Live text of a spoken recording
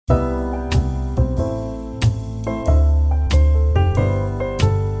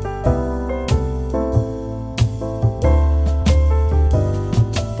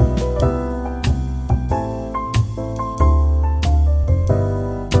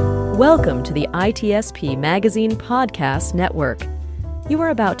Welcome to the ITSP Magazine Podcast Network. You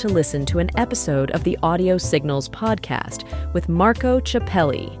are about to listen to an episode of the Audio Signals podcast with Marco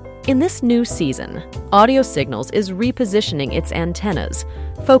Ciappelli. In this new season, Audio Signals is repositioning its antennas,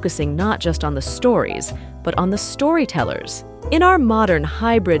 focusing not just on the stories, but on the storytellers. In our modern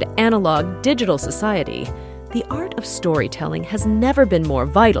hybrid analog-digital society, the art of storytelling has never been more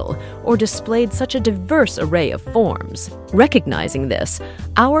vital or displayed such a diverse array of forms. Recognizing this,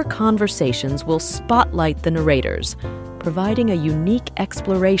 our conversations will spotlight the narrators, providing a unique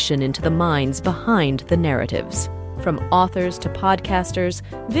exploration into the minds behind the narratives. From authors to podcasters,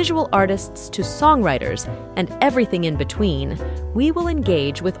 visual artists to songwriters, and everything in between, we will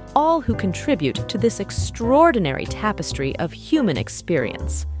engage with all who contribute to this extraordinary tapestry of human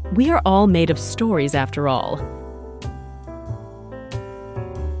experience. We are all made of stories, after all.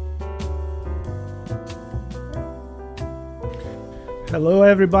 Hello,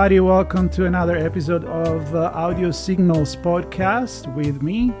 everybody. Welcome to another episode of Audio Signals podcast with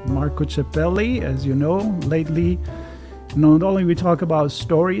me, Marco Ciappelli. As you know, lately, not only we talk about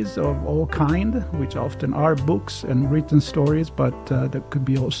stories of all kind, which often are books and written stories, but that could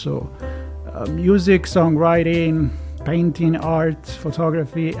be also music, songwriting, painting, art,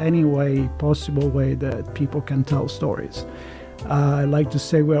 photography, any way, possible way that people can tell stories. I like to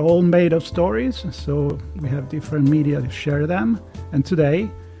say we're all made of stories, so we have different media to share them. And today,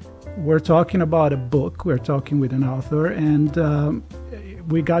 we're talking about a book. We're talking with an author, and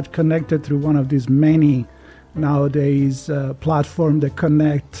we got connected through one of these many nowadays platforms that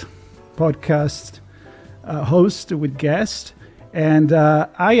connect podcast hosts with guests. And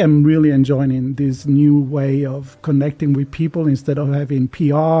I am really enjoying this new way of connecting with people instead of having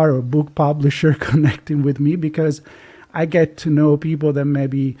PR or book publisher connecting with me, because I get to know people that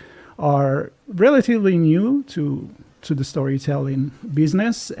maybe are relatively new to the storytelling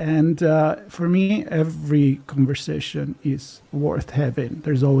business. And for me, every conversation is worth having.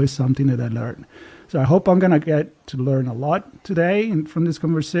 There's always something that I learn. So I hope I'm going to get to learn a lot today from this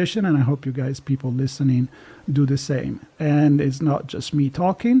conversation, and I hope you guys, people listening, do the same. And it's not just me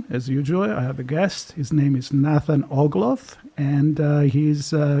talking. As usual, I have a guest. His name is Nathan Ogloff, and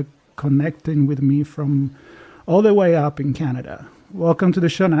he's connecting with me from all the way up in Canada. Welcome to the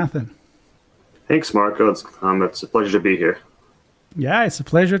show, Nathan. Thanks, Marco. It's a pleasure to be here. Yeah, it's a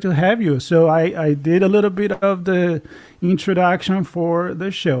pleasure to have you. So I did a little bit of the introduction for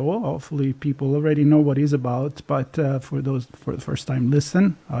the show. Hopefully people already know what it's about, but for those for the first time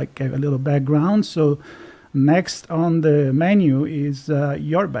listen, I gave a little background. So next on the menu is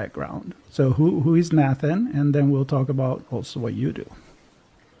your background. So who is Nathan? And then we'll talk about also what you do.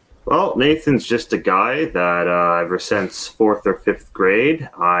 Well, Nathan's just a guy that ever since 4th or 5th grade,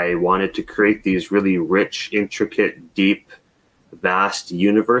 I wanted to create these really rich, intricate, deep, vast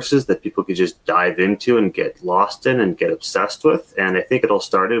universes that people could just dive into and get lost in and get obsessed with. And I think it all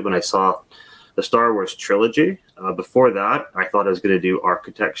started when I saw the Star Wars trilogy. Before that, I thought I was going to do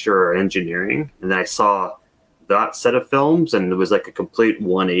architecture or engineering. And then I saw that set of films, and it was like a complete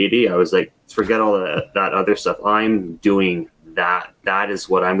 180. I was like, forget all that other stuff. I'm doing that. That is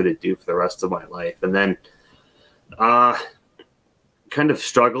what I'm going to do for the rest of my life. And then kind of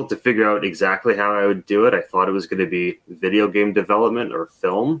struggled to figure out exactly how I would do it. I thought it was going to be video game development or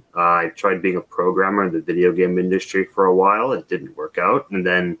film. I tried being a programmer in the video game industry for a while. It didn't work out. And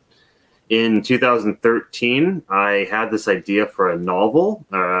then in 2013, I had this idea for a novel.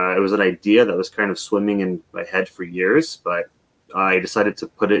 It was an idea that was kind of swimming in my head for years, but I decided to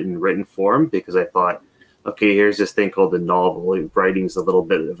put it in written form because I thought, okay, here's this thing called a novel. Writing's a little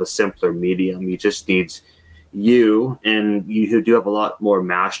bit of a simpler medium. You just need you, and you do have a lot more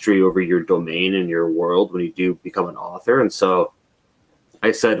mastery over your domain and your world when you do become an author. And so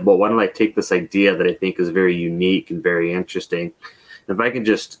I said, well, why don't I take this idea that I think is very unique and very interesting? If I can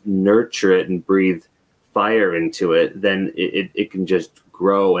just nurture it and breathe fire into it, then it can just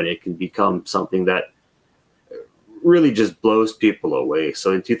grow and it can become something that really just blows people away.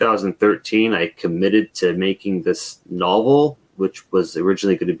 So in 2013, I committed to making this novel, which was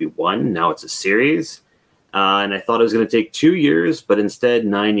originally going to be one. Now it's a series. And I thought it was going to take 2 years, but instead,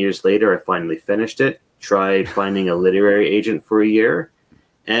 9 years later, I finally finished it, tried finding a literary agent for a year,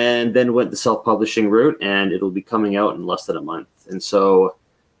 and then went the self-publishing route, and it'll be coming out in less than a month. And so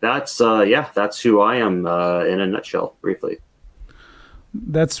that's who I am in a nutshell, briefly.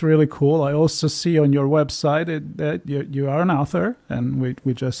 That's really cool. I also see on your website that you are an author, and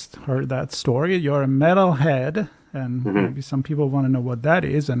we just heard that story. You're a metalhead, and maybe some people want to know what that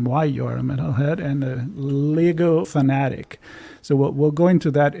is and why you're a metalhead, and a Lego fanatic. So we'll go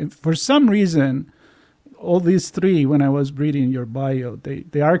into that. For some reason, all these three, when I was reading your bio,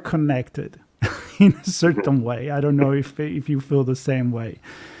 they are connected in a certain way. I don't know if you feel the same way.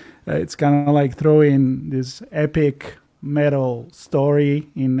 It's kind of like throwing this epic metal story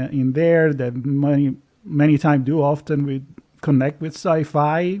in there that many times do often we connect with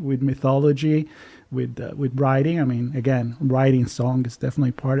sci-fi, with mythology, with writing. I mean, again, writing song is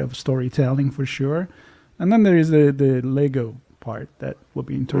definitely part of storytelling for sure. And then there is the Lego part that will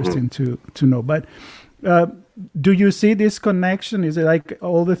be interesting to know. But do you see this connection? Is it like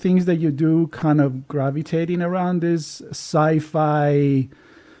all the things that you do kind of gravitating around this sci-fi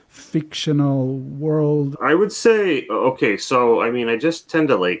fictional world? I would say, okay, so I mean, I just tend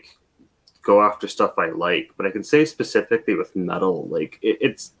to like go after stuff I like, but I can say specifically with metal, like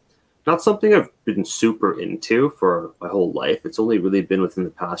it's not something I've been super into for my whole life. It's only really been within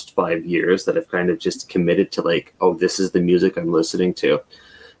the past 5 years that I've kind of just committed to like, oh, this is the music I'm listening to.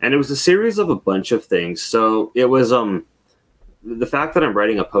 And it was a series of a bunch of things. So it was the fact that I'm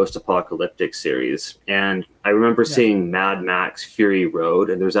writing a post-apocalyptic series, and I remember seeing Mad Max Fury Road,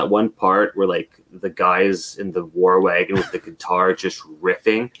 and there's that one part where like the guys in the war wagon with the guitar just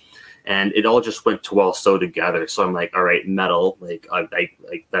riffing, and it all just went too well so together. So I'm like, all right, metal, like I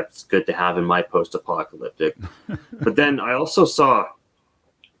like that's good to have in my post-apocalyptic. But then I also saw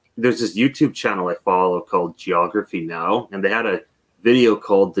there's this YouTube channel I follow called Geography Now, and they had a video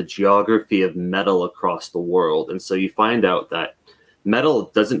called The Geography of Metal Across the World. And so you find out that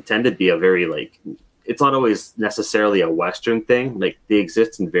metal doesn't tend to be a very like, it's not always necessarily a Western thing. Like they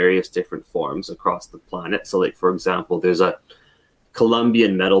exist in various different forms across the planet. So like, for example, there's a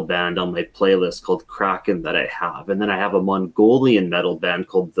Colombian metal band on my playlist called Kraken that I have. And then I have a Mongolian metal band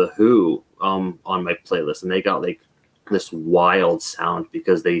called The Who on my playlist. And they got like this wild sound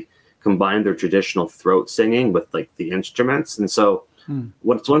because they combine their traditional throat singing with like the instruments. And so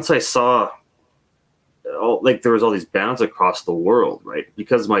once I saw like there was all these bands across the world, right?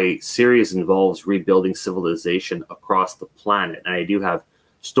 Because my series involves rebuilding civilization across the planet, and I do have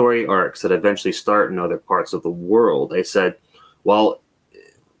story arcs that eventually start in other parts of the world. I said, well,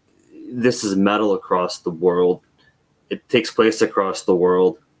 this is metal across the world. It takes place across the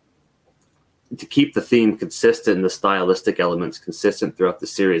world. To keep the theme consistent and the stylistic elements consistent throughout the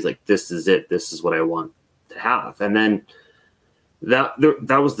series, like this is it. This is what I want to have. And then that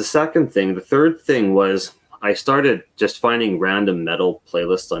was the second thing. The third thing was I started just finding random metal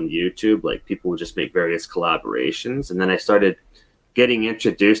playlists on YouTube. Like people would just make various collaborations. And then I started getting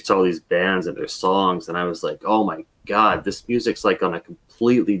introduced to all these bands and their songs. And I was like, oh my God, this music's like on a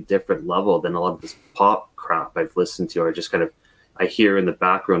completely different level than a lot of this pop crap I've listened to or just kind of I hear in the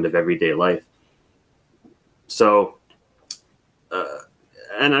background of everyday life. So,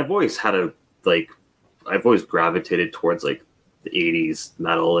 and I've always gravitated towards like the 80s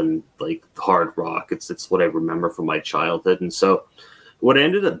metal and like hard rock. It's what I remember from my childhood. And so what I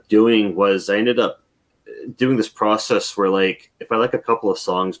ended up doing was I ended up doing this process where like, if I like a couple of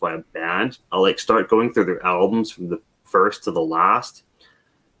songs by a band, I'll like start going through their albums from the first to the last.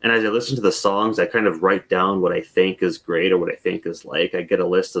 And as I listen to the songs, I kind of write down what I think is great or what I think is like. I get a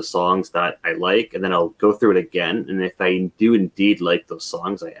list of songs that I like, and then I'll go through it again. And if I do indeed like those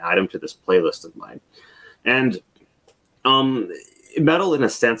songs, I add them to this playlist of mine. And metal, in a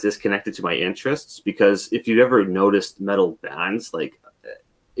sense, is connected to my interests because if you've ever noticed metal bands, like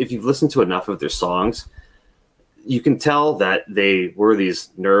if you've listened to enough of their songs, you can tell that they were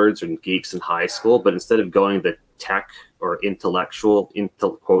these nerds and geeks in high school, but instead of going the tech or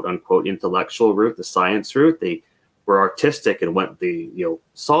quote unquote intellectual route, the science route, they were artistic and went the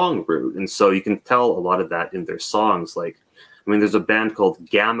song route. And so you can tell a lot of that in their songs. Like, I mean, there's a band called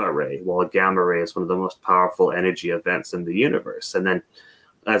Gamma Ray. Well, Gamma Ray is one of the most powerful energy events in the universe. And then,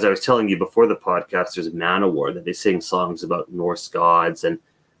 as I was telling you before the podcast, there's Manowar that they sing songs about Norse gods and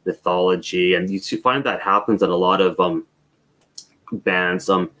mythology, and you find that happens in a lot of bands.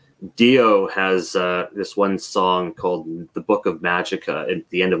 Dio has this one song called The Book of Magica at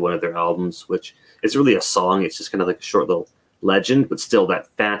the end of one of their albums, which is really a song. It's just kind of like a short little legend, but still that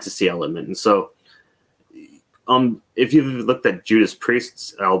fantasy element. And so if you've looked at Judas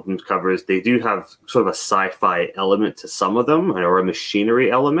Priest's album covers, they do have sort of a sci-fi element to some of them, or a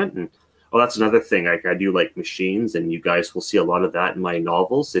machinery element. And that's another thing. I do like machines, and you guys will see a lot of that in my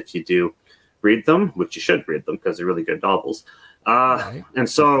novels if you do read them, which you should read them because they're really good novels. Right. And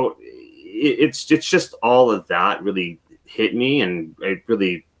so it's just all of that really hit me, and it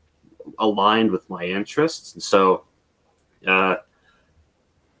really aligned with my interests. And so I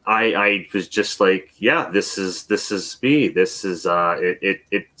was just like, yeah, this is me. This is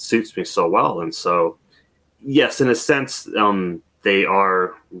it suits me so well. And so yes, in a sense, they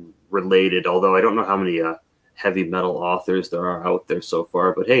are related, although I don't know how many heavy metal authors there are out there so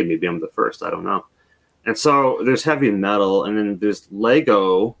far, but hey, maybe I'm the first. I don't know. And so there's heavy metal, and then there's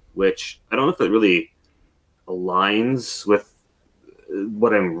Lego, which I don't know if it really aligns with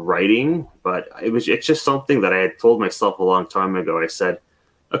what I'm writing, but it's just something that I had told myself a long time ago. I said,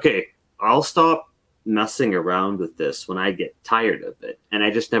 okay, I'll stop messing around with this when I get tired of it. And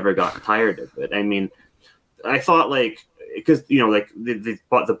I just never got tired of it. I mean, I thought like, because, you know, like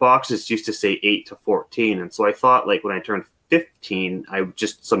the boxes used to say 8 to 14. And so I thought like when I turned 15,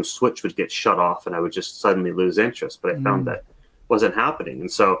 some switch would get shut off and I would just suddenly lose interest. But I found that wasn't happening. And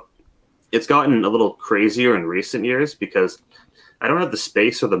so it's gotten a little crazier in recent years because I don't have the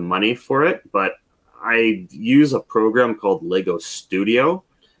space or the money for it, but I use a program called Lego Studio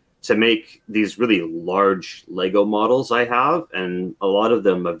to make these really large Lego models I have. And a lot of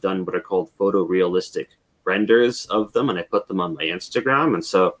them I've done what are called photorealistic renders of them, and I put them on my Instagram. And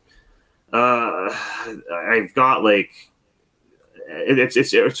so I've got like,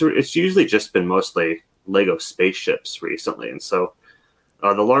 it's usually just been mostly Lego spaceships recently. And so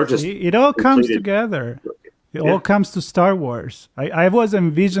the largest... It all comes together. It all comes to Star Wars. I was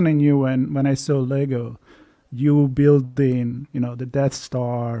envisioning you when I saw Lego, you building, you know, the Death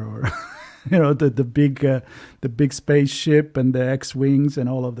Star or, you know, the big spaceship and the X-Wings and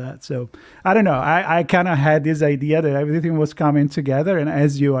all of that. So I don't know. I kind of had this idea that everything was coming together. And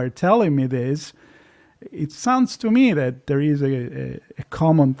as you are telling me this, it sounds to me that there is a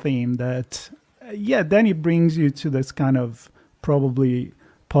common theme that, then it brings you to this kind of probably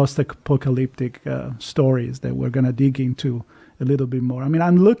post-apocalyptic stories that we're going to dig into a little bit more. I mean,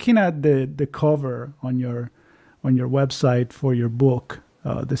 I'm looking at the cover on your website for your book,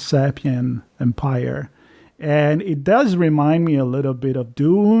 The Sapien Empire, and it does remind me a little bit of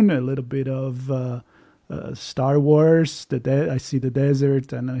Dune, a little bit of Star Wars. I see the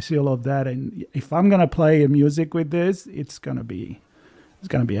desert and I see all of that. And if I'm going to play a music with this, it's going to be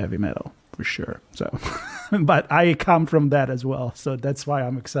heavy metal for sure. So, but I come from that as well. So that's why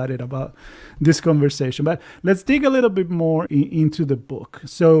I'm excited about this conversation. But let's dig a little bit more into the book.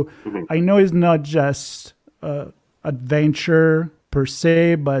 So I know it's not just adventure per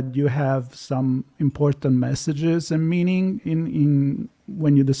se, but you have some important messages and meaning in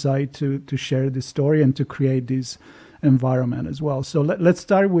when you decide to share this story and to create this environment as well. So let's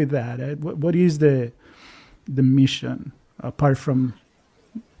start with that. What is the mission apart from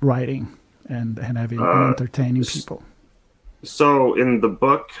writing and having entertaining people? So in the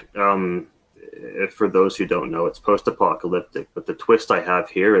book, for those who don't know, it's post-apocalyptic, but the twist I have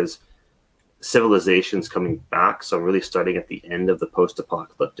here is civilization's coming back. So I'm really starting at the end of the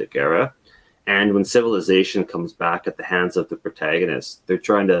post-apocalyptic era. And when civilization comes back at the hands of the protagonists, they're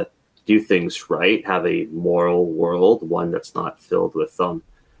trying to do things right, have a moral world, one that's not filled with a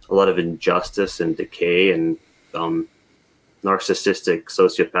lot of injustice and decay and narcissistic,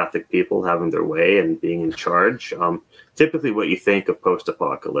 sociopathic people having their way and being in charge. Typically what you think of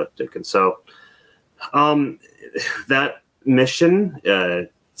post-apocalyptic. And so that mission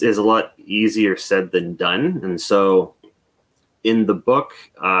is a lot easier said than done. And so in the book,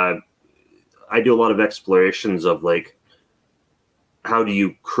 I do a lot of explorations of like, how do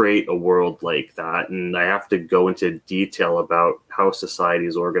you create a world like that? And I have to go into detail about how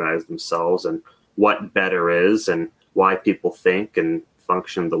societies organize themselves and what better is and why people think and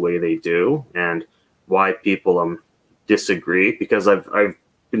function the way they do and why people disagree. Because I've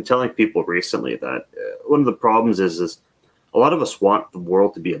been telling people recently that one of the problems is a lot of us want the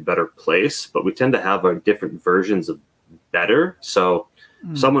world to be a better place, but we tend to have our different versions of better. So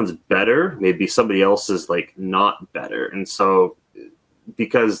someone's better, maybe somebody else is like not better. And so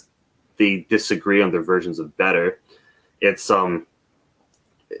because they disagree on their versions of better, it's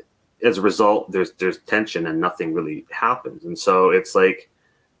as a result, there's tension and nothing really happens. And so it's like,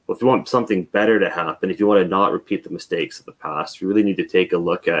 well, if you want something better to happen, if you want to not repeat the mistakes of the past, you really need to take a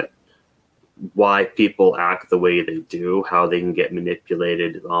look at why people act the way they do, how they can get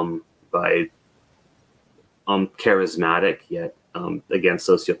manipulated by charismatic yet again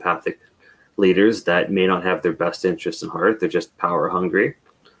sociopathic leaders that may not have their best interests in heart. They're just power hungry.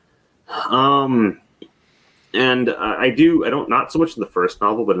 And I don't, not so much in the first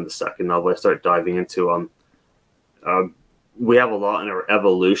novel, but in the second novel, I start diving into, we have a lot in our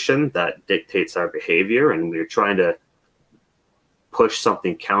evolution that dictates our behavior, and we're trying to push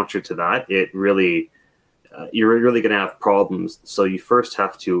something counter to that. It really, you're really going to have problems. So you first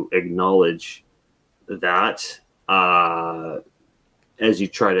have to acknowledge that as you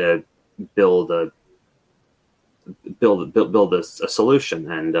try to build a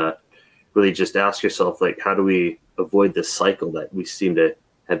solution, and really just ask yourself, like, how do we avoid this cycle that we seem to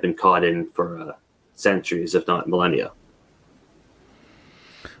had been caught in for centuries, if not millennia.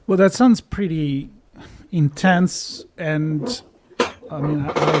 Well, that sounds pretty intense, and I mean,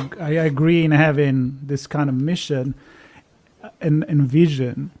 I agree in having this kind of mission and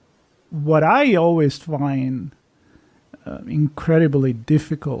vision. What I always find incredibly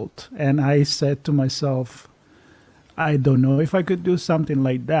difficult, and I said to myself, I don't know if I could do something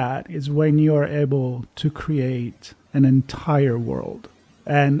like that, is when you are able to create an entire world.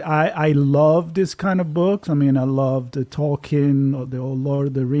 And I love this kind of books. I mean, I love the Tolkien, or the old Lord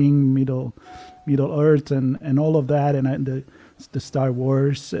of the Ring, Middle Earth, and all of that, and the Star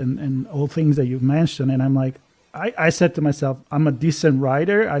Wars, and all things that you've mentioned. And I'm like, I said to myself, I'm a decent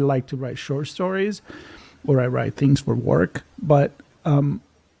writer. I like to write short stories, or I write things for work. But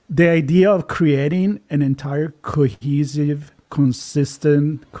the idea of creating an entire cohesive,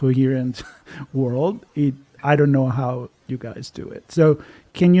 consistent, coherent world, I don't know how you guys do it. So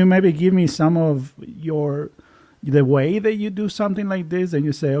can you maybe give me some of the way that you do something like this, and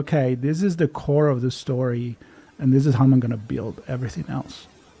you say, okay, this is the core of the story, and this is how I'm going to build everything else?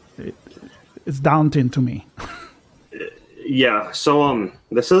 It's daunting to me. Yeah, so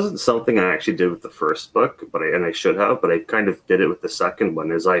this isn't something I actually did with the first book, but I should have, but I kind of did it with the second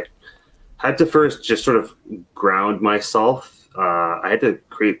one. Is I had to first just sort of ground myself. I had to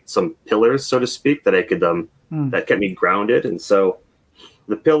create some pillars, so to speak, that I could that kept me grounded. And so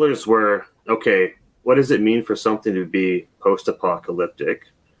the pillars were, okay, what does it mean for something to be post-apocalyptic?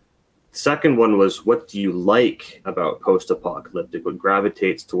 The second one was, what do you like about post-apocalyptic? What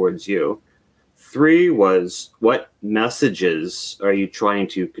gravitates towards you? 3 was, what messages are you trying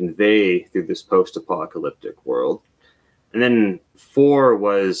to convey through this post-apocalyptic world? And then 4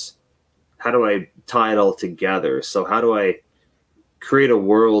 was, how do I tie it all together? So how do I create a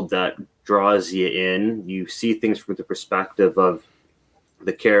world that draws you in? You see things from the perspective of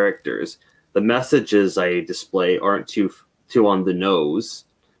the characters. The messages I display aren't too on the nose.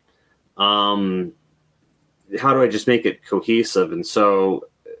 How do I just make it cohesive? And so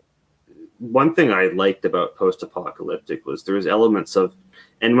one thing I liked about post-apocalyptic was there was elements of,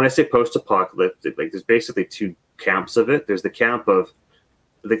 and when I say post-apocalyptic, like there's basically 2 camps of it. There's the camp of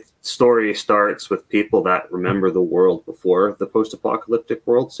the story starts with people that remember the world before the post-apocalyptic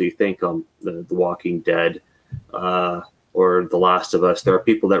world. So you think the Walking Dead or The Last of Us. There are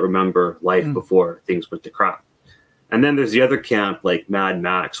people that remember life before things went to crap. And then there's the other camp, like Mad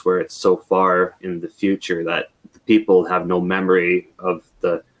Max, where it's so far in the future that the people have no memory of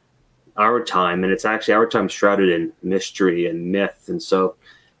our time, and it's actually our time shrouded in mystery and myth. And so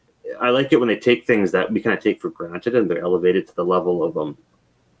I like it when they take things that we kind of take for granted and they're elevated to the level of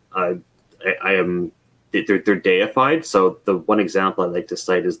they're deified. So the one example I like to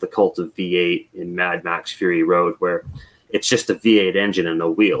cite is the cult of V8 in Mad Max Fury Road, where it's just a V8 engine and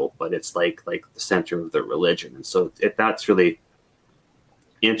a wheel, but it's like the center of their religion. And so that's really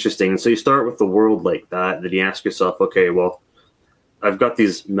interesting. So you start with the world like that, then you ask yourself, okay, well, I've got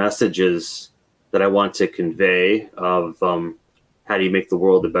these messages that I want to convey of how do you make the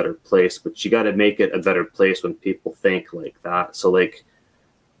world a better place, but you got to make it a better place when people think like that. So like,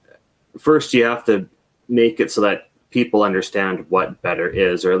 first you have to make it so that people understand what better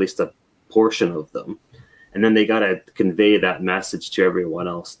is, or at least a portion of them. And then they got to convey that message to everyone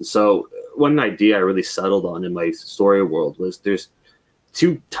else. And so one idea I really settled on in my story world was there's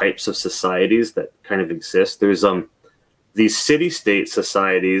 2 types of societies that kind of exist. There's these city-state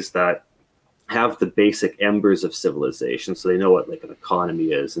societies that have the basic embers of civilization. So they know what like an economy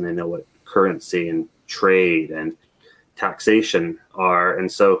is, and they know what currency and trade and taxation are. And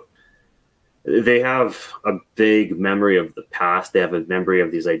so they have a vague memory of the past. They have a memory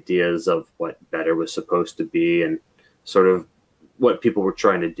of these ideas of what better was supposed to be and sort of what people were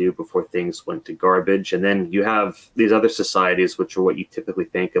trying to do before things went to garbage. And then you have these other societies, which are what you typically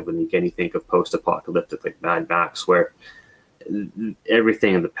think of when you think of post-apocalyptic, like Mad Max, where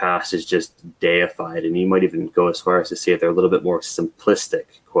everything in the past is just deified. And you might even go as far as to say they're a little bit more simplistic,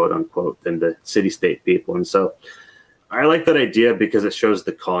 quote unquote, than the city-state people. And so I like that idea because it shows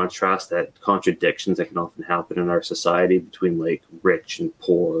the contrast, that contradictions that can often happen in our society between like rich and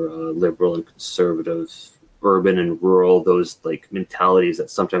poor, liberal and conservative, urban and rural, those like mentalities that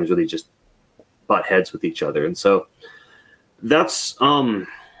sometimes really just butt heads with each other. And so that's where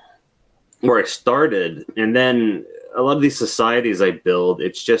I started. And then a lot of these societies I build,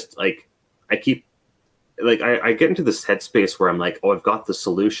 it's just like I keep like I get into this headspace where I'm like, oh, I've got the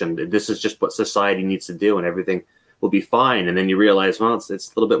solution. This is just what society needs to do, and everything will be fine. And then you realize, well, it's a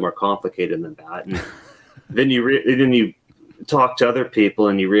little bit more complicated than that. And then you talk to other people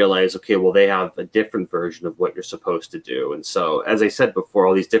and you realize, okay, well, they have a different version of what you're supposed to do. And so, as I said before,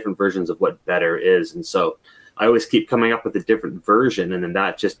 all these different versions of what better is. And so I always keep coming up with a different version, and then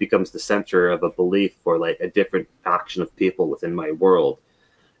that just becomes the center of a belief for like a different faction of people within my world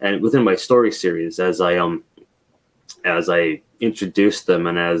and within my story series as I introduce them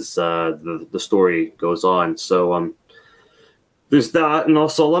and as the story goes on. So there's that, and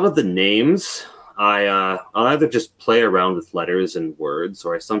also a lot of the names. I'll either just play around with letters and words,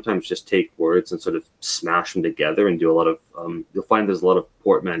 or I sometimes just take words and sort of smash them together and do a lot of. You'll find there's a lot of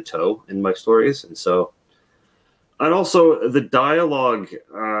portmanteau in my stories, and also the dialogue.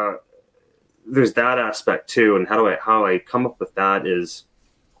 There's that aspect too, and how I come up with that is.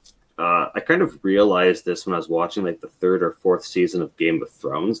 I kind of realized this when I was watching like the 3rd or 4th season of Game of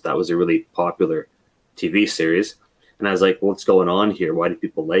Thrones. That was a really popular TV series. And I was like, what's going on here? Why do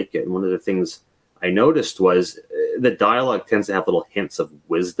people like it? And one of the things I noticed was the dialogue tends to have little hints of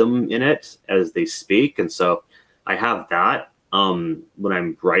wisdom in it as they speak. And so I have that when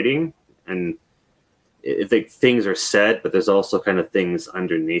I'm writing. And I think things are said, but there's also kind of things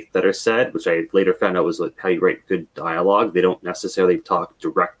underneath that are said, which I later found out was like how you write good dialogue. They don't necessarily talk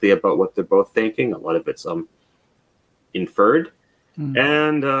directly about what they're both thinking. A lot of it's inferred.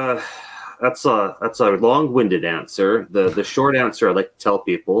 And that's a long-winded answer. The short answer I like to tell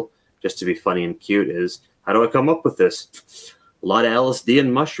people, just to be funny and cute, is how do I come up with this? A lot of LSD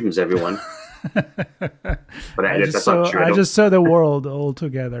and mushrooms, everyone. But I just saw the world all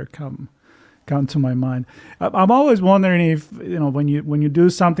together come to my mind. I'm always wondering if when you do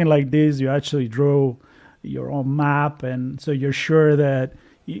something like this, you actually draw your own map, and so you're sure that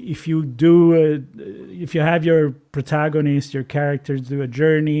if you have your protagonist, your characters do a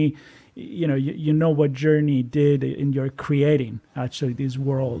journey, you know what journey did in your creating actually this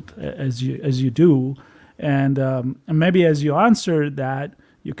world as you do, and maybe as you answered that,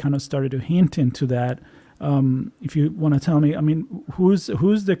 you kind of started to hint into that. If you want to tell me, I mean, who's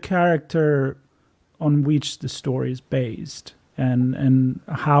the character on which the story is based, and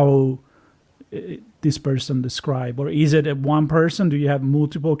how this person described, or is it one person? Do you have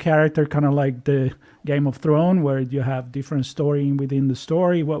multiple characters, kind of like the Game of Thrones, where you have different story within the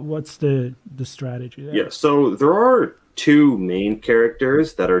story? What's the strategy there? Yeah, so there are 2 main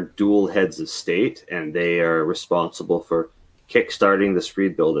characters that are dual heads of state, and they are responsible for kickstarting this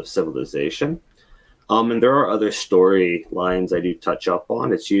rebuild of civilization. And there are other storylines I do touch up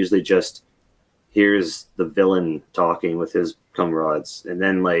on. It's usually just, here's the villain talking with his comrades. And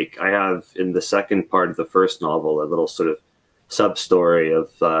then like I have in the second part of the first novel, a little sort of sub-story of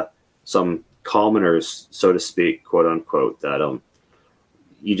some commoners, so to speak, quote unquote, that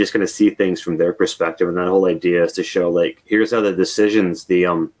you just kind of see things from their perspective. And that whole idea is to show like, here's how the decisions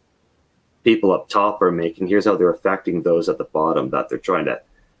the people up top are making, here's how they're affecting those at the bottom that they're trying to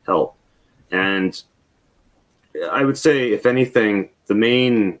help. And I would say, if anything, the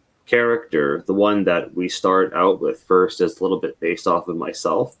main character, the one that we start out with first, is a little bit based off of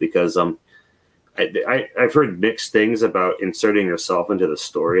myself, because I've heard mixed things about inserting yourself into the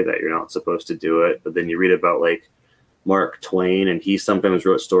story, that you're not supposed to do it. But then you read about like Mark Twain, and he sometimes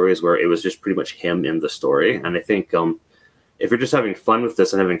wrote stories where it was just pretty much him in the story. And I think if you're just having fun with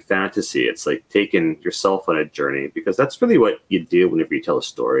this and having fantasy, it's like taking yourself on a journey, because that's really what you do whenever you tell a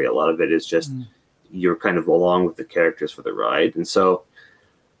story. A lot of it is just you're kind of along with the characters for the ride. And so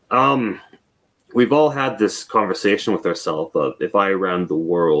we've all had this conversation with ourselves of, if I ran the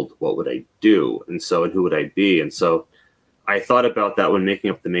world, what would I do? And who would I be? And so I thought about that when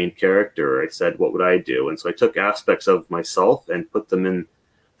making up the main character. I said, what would I do? And so I took aspects of myself and put them in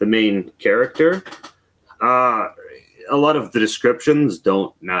the main character. A lot of the descriptions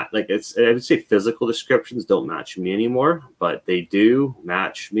don't match. Like I would say physical descriptions don't match me anymore, but they do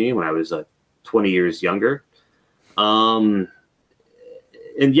match me when I was 20 years younger. And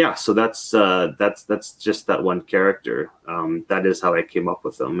yeah, so that's just that one character. That is how I came up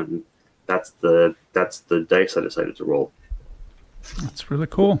with them, and that's the dice I decided to roll. That's really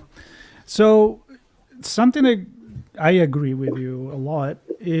cool. So something that I agree with you a lot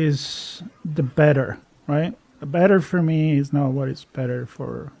is the better, right? The better for me is not what is better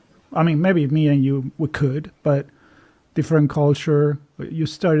for. I mean, maybe me and you, we could, but different culture. You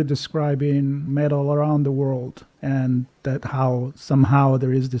started describing metal around the world, and that how somehow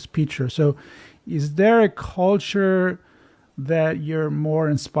there is this picture. So is there a culture that you're more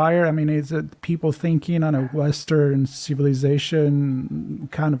inspired? I mean, is it people thinking on a Western civilization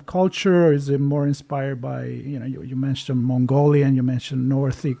kind of culture, or is it more inspired by, you mentioned Mongolian, you mentioned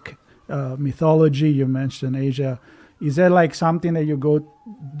Nordic mythology, you mentioned Asia, Is that like something that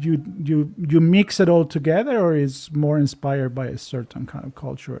you mix it all together, or is more inspired by a certain kind of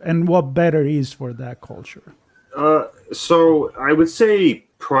culture? And what better is for that culture? So I would say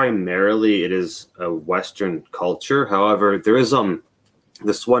primarily it is a Western culture. However, there is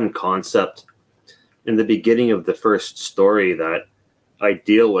this one concept in the beginning of the first story that I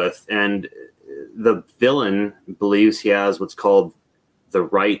deal with, and the villain believes he has what's called the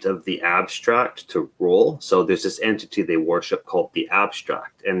right of the abstract to rule. So there's this entity they worship called the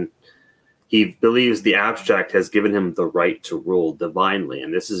abstract, and he believes the abstract has given him the right to rule divinely.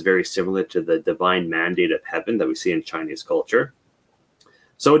 And this is very similar to the divine mandate of heaven that we see in Chinese culture.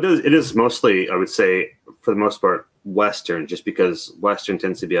 So it is mostly, I would say, for the most part, Western, just because Western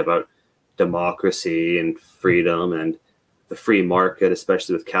tends to be about democracy and freedom and the free market,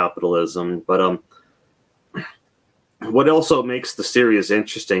 especially with capitalism. But what also makes the series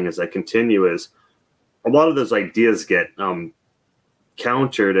interesting as I continue is a lot of those ideas get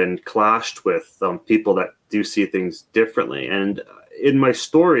countered and clashed with people that do see things differently. And in my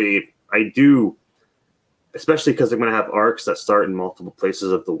story, I do, especially because I'm going to have arcs that start in multiple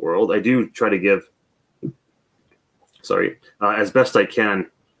places of the world, I do try to give, as best I can,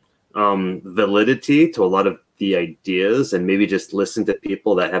 validity to a lot of the ideas, and maybe just listen to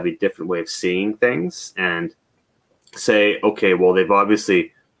people that have a different way of seeing things and say, okay, well, they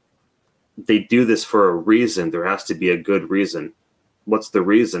do this for a reason. There has to be a good reason. What's the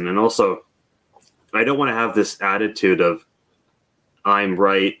reason? And also, I don't want to have this attitude of I'm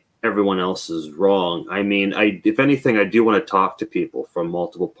right, everyone else is wrong. I mean, if anything, I do want to talk to people from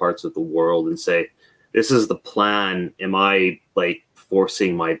multiple parts of the world and say, this is the plan. Am I like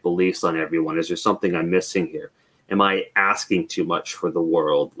forcing my beliefs on everyone? Is there something I'm missing here? Am I asking too much for the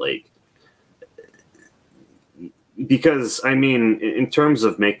world? Because I mean, in terms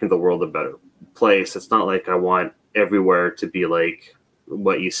of making the world a better place, it's not like I want everywhere to be like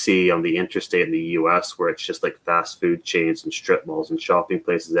what you see on the interstate in the US, where it's just like fast food chains and strip malls and shopping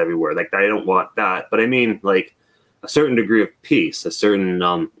places everywhere. Like, I don't want that. But I mean, like, a certain degree of peace, a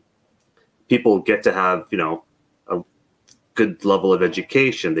certain people get to have, a good level of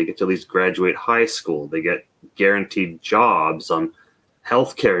education. They get to at least graduate high school. They get guaranteed jobs.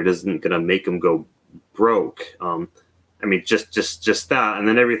 Healthcare isn't going to make them go broke. I mean, just that, and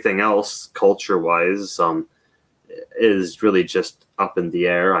then everything else, culture-wise, is really just up in the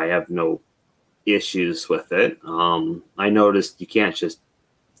air. I have no issues with it. I noticed you can't just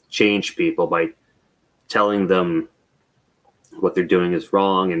change people by telling them what they're doing is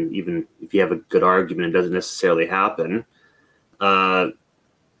wrong, and even if you have a good argument, it doesn't necessarily happen.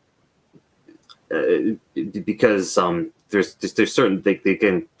 Because there's certain they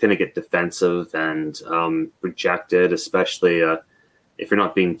can tend to get defensive and rejected, especially if you're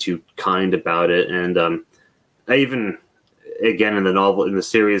not being too kind about it. And I even, again, in the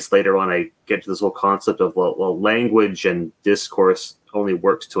series later on, I get to this whole concept of well, language and discourse only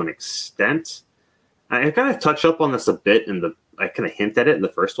works to an extent. I kind of touch up on this a bit I kind of hint at it in the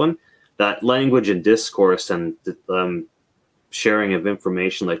first one, that language and discourse and sharing of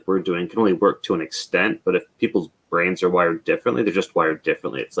information like we're doing can only work to an extent. But if people's brains are wired differently, they're just wired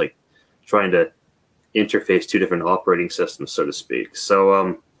differently. It's like trying to interface two different operating systems, so to speak.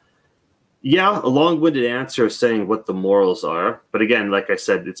 So, a long-winded answer of saying what the morals are. But again, like I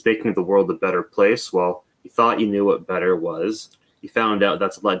said, it's making the world a better place. Well, you thought you knew what better was. You found out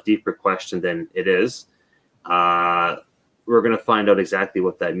that's a lot deeper question than it is. We're going to find out exactly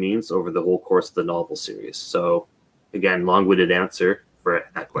what that means over the whole course of the novel series. So, again, long-winded answer for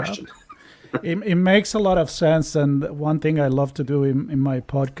that question. It makes a lot of sense. And one thing I love to do in my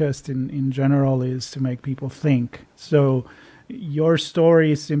podcast in general is to make people think. So your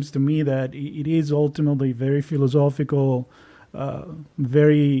story seems to me that it is ultimately very philosophical,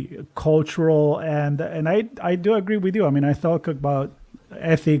 very cultural. And I do agree with you. I mean, I talk about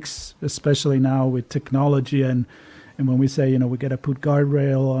ethics, especially now with technology, and when we say, we got to put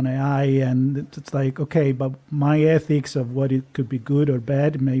guardrail on AI, and it's like, okay, but my ethics of what it could be good or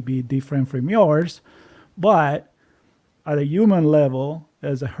bad may be different from yours. But at a human level,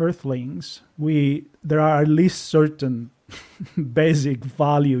 as earthlings, there are at least certain basic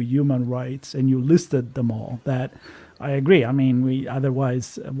value human rights, and you listed them all. That I agree. I mean,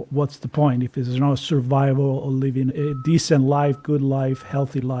 otherwise, what's the point if there's no survival or living a decent life, good life,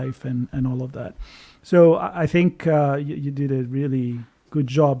 healthy life, and all of that? So I think you did a really good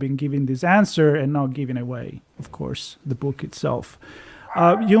job in giving this answer and not giving away, of course, the book itself.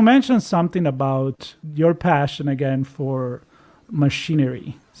 You mentioned something about your passion, again, for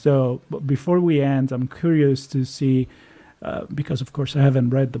machinery. So before we end, I'm curious to see because of course I haven't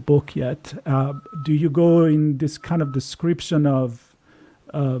read the book yet. Do you go in this kind of description of,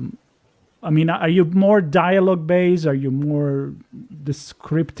 are you more dialogue based? Are you more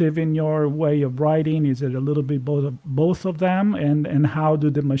descriptive in your way of writing? Is it a little bit both of them? And how do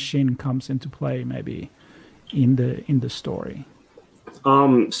the machine comes into play maybe in the story?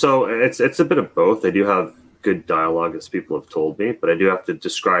 So it's a bit of both. I do have good dialogue, as people have told me, but I do have to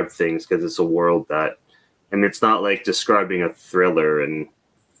describe things because it's a world that, it's not like describing a thriller in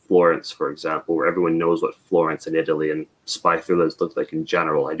Florence, for example, where everyone knows what Florence and Italy and spy thrillers look like in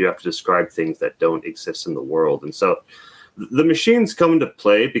general. I do have to describe things that don't exist in the world. And so the machines come into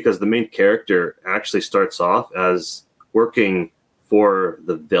play because the main character actually starts off as working for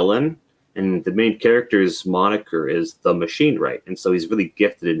the villain, and the main character's moniker is the Machine, right? And so he's really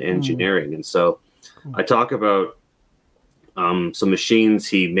gifted in engineering. And so I talk about some machines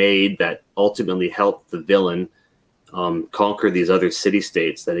he made that ultimately helped the villain conquer these other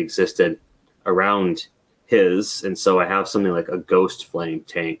city-states that existed around his. And so I have something like a ghost flame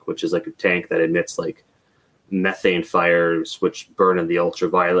tank, which is like a tank that emits like methane fires, which burn in the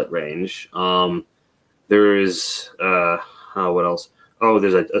ultraviolet range. There's what else? Oh,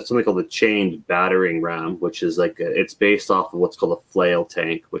 there's something called the chained battering ram, which is like it's based off of what's called a flail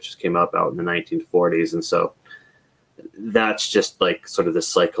tank, which came out in the 1940s. And so that's just like sort of the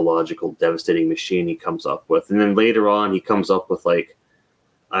psychological devastating machine he comes up with. And then later on, he comes up with like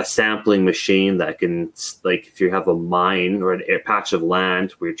a sampling machine that can, like, if you have a mine or a patch of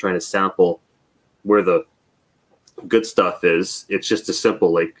land where you're trying to sample where the good stuff is, it's just a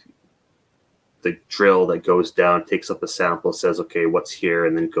simple, like, the drill that goes down, takes up a sample, says, okay, what's here,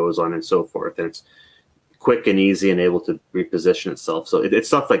 and then goes on and so forth. And it's quick and easy and able to reposition itself. So it's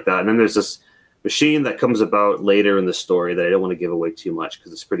stuff like that. And then there's this machine that comes about later in the story that I don't want to give away too much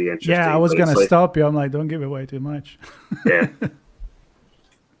because it's pretty interesting. Yeah, I was going to stop you. I'm like, don't give away too much. Yeah.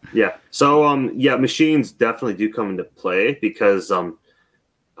 Yeah. So, machines definitely do come into play because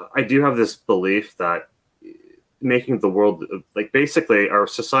I do have this belief that making the world, like, basically our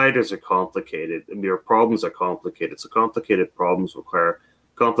societies are complicated and our problems are complicated. So complicated problems require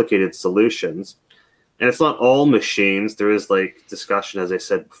complicated solutions. And it's not all machines. There is like discussion, as I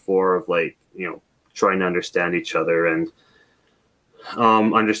said before, of like, trying to understand each other and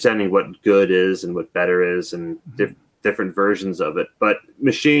understanding what good is and what better is and different versions of it. But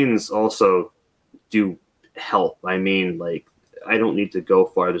machines also do help. I mean, like, I don't need to go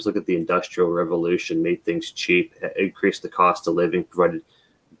far. Just look at the Industrial Revolution, made things cheap, increased the cost of living, provided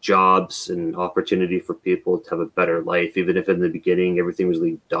jobs and opportunity for people to have a better life, even if in the beginning everything was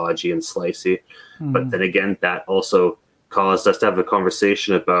really dodgy and slicey. But then again, that also caused us to have a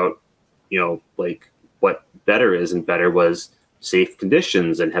conversation about, like, what better is, and better was safe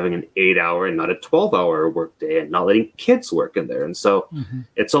conditions and having an 8-hour and not a 12-hour workday and not letting kids work in there. And so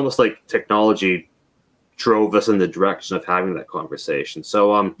it's almost like technology drove us in the direction of having that conversation.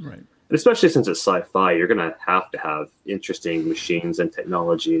 So, right. And especially since it's sci-fi, you're going to have interesting machines and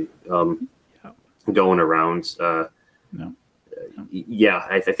technology going around. Yeah,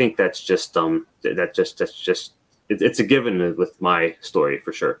 I think that's just it's a given with my story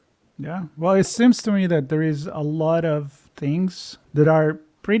for sure. Yeah. Well, it seems to me that there is a lot of things that are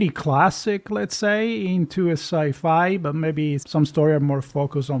pretty classic, let's say, into a sci-fi, but maybe some story are more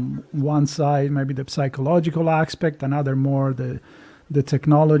focused on one side, maybe the psychological aspect, another more the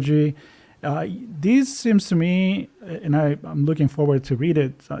technology. This seems to me, and I'm looking forward to read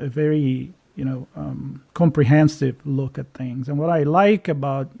it, a very comprehensive look at things. And what I like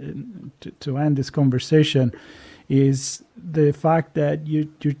about to end this conversation is the fact that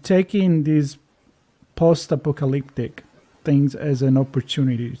you're taking these post-apocalyptic things as an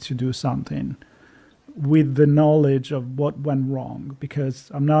opportunity to do something with the knowledge of what went wrong.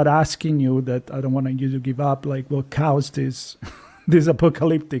 Because I'm not asking you that, I don't want you to give up, like, what caused this this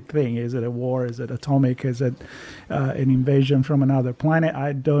apocalyptic thing. Is it a war? Is it atomic? Is it an invasion from another planet?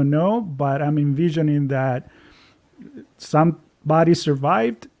 I don't know, but I'm envisioning that somebody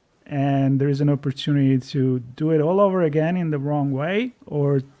survived and there is an opportunity to do it all over again in the wrong way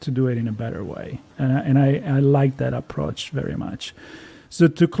or to do it in a better way. And I like that approach very much. So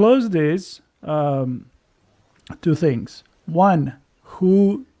to close this, two things. One,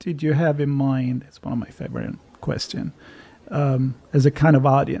 who did you have in mind? It's one of my favorite questions. As a kind of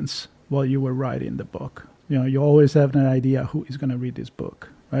audience while you were writing the book. You always have an idea who is going to read this book,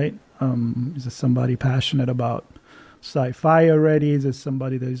 right? Is it somebody passionate about sci-fi already? Is it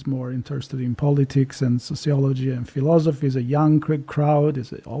somebody that is more interested in politics and sociology and philosophy? Is it a young crowd?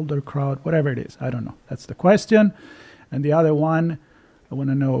 Is it older crowd? Whatever it is, I don't know. That's the question. And the other one, I want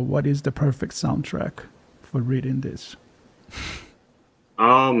to know, what is the perfect soundtrack for reading this?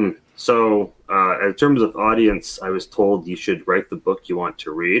 So in terms of audience, I was told you should write the book you want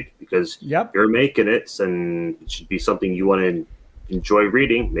to read because you're making it, and it should be something you want to enjoy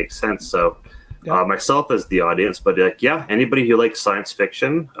reading. Makes sense. So myself as the audience, but anybody who likes science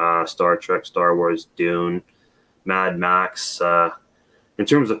fiction, Star Trek, Star Wars, Dune, Mad Max. In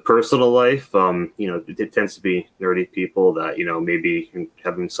terms of personal life, it tends to be nerdy people that, maybe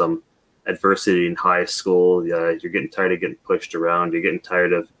having some adversity in high school. You're getting tired of getting pushed around. You're getting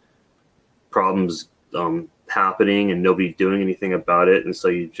tired of problems happening and nobody doing anything about it. And so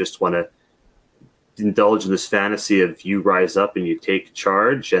you just want to indulge in this fantasy of you rise up and you take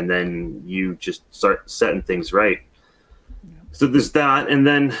charge and then you just start setting things right. So there's that. And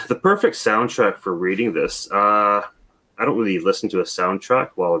then the perfect soundtrack for reading this. I don't really listen to a soundtrack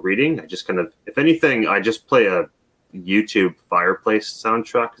while reading. I just kind of, if anything, I just play a YouTube fireplace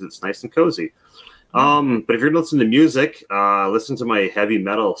soundtrack because it's nice and cozy. But if you're going to listen to music, listen to my heavy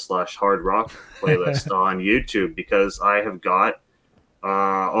metal / hard rock playlist on YouTube because I have got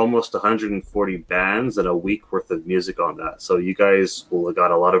almost 140 bands and a week worth of music on that. So you guys will have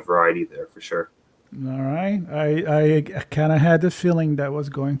got a lot of variety there for sure. All right. I kind of had the feeling that was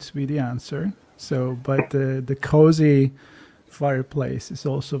going to be the answer. So, but the cozy fireplace is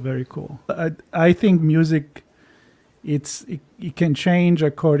also very cool. I think music, it can change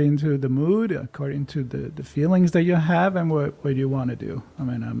according to the mood, according to the feelings that you have and what you want to do. I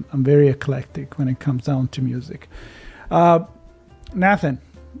mean, I'm very eclectic when it comes down to music. Nathan,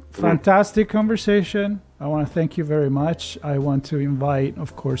 fantastic conversation. I want to thank you very much. I want to invite,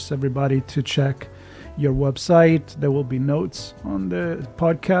 of course, everybody to check your website. There will be notes on the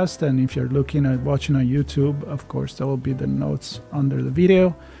podcast, and if you're watching on YouTube, of course, there will be the notes under the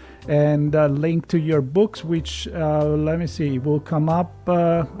video and a link to your books, which let me see, will come up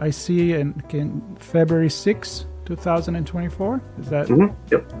I see in February 6, 2024. Is that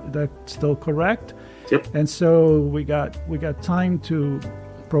that still correct? Yep. And so we got time to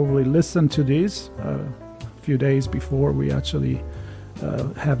probably listen to these a few days before we actually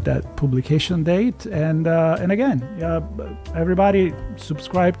have that publication date. And again, everybody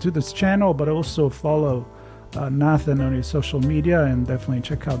subscribe to this channel, but also follow Nathan on his social media and definitely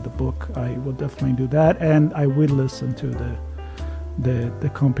check out the book. I will definitely do that, and I will listen to the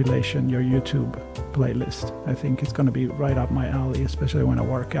compilation, your YouTube playlist. I think it's going to be right up my alley, especially when I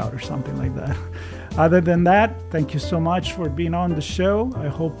work out or something like that. Other than that, thank you so much for being on the show. I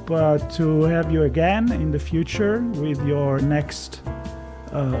hope to have you again in the future with your next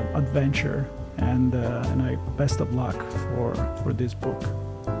adventure, and I best of luck for this book.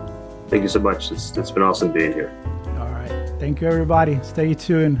 Thank you so much. It's been awesome being here. All right. Thank you, everybody. Stay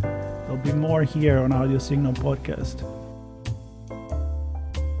tuned. There'll be more here on Audio Signal Podcast.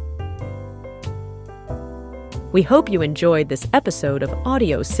 We hope you enjoyed this episode of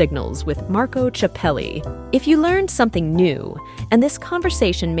Audio Signals with Marco Ciappelli. If you learned something new and this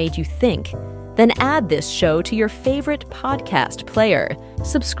conversation made you think, then add this show to your favorite podcast player,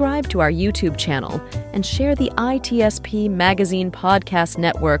 subscribe to our YouTube channel, and share the ITSP Magazine Podcast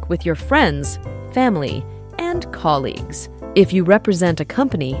Network with your friends, family, and colleagues. If you represent a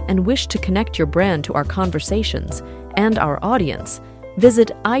company and wish to connect your brand to our conversations and our audience,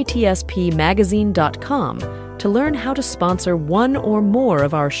 visit itspmagazine.com to learn how to sponsor one or more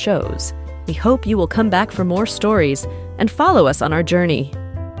of our shows. We hope you will come back for more stories and follow us on our journey.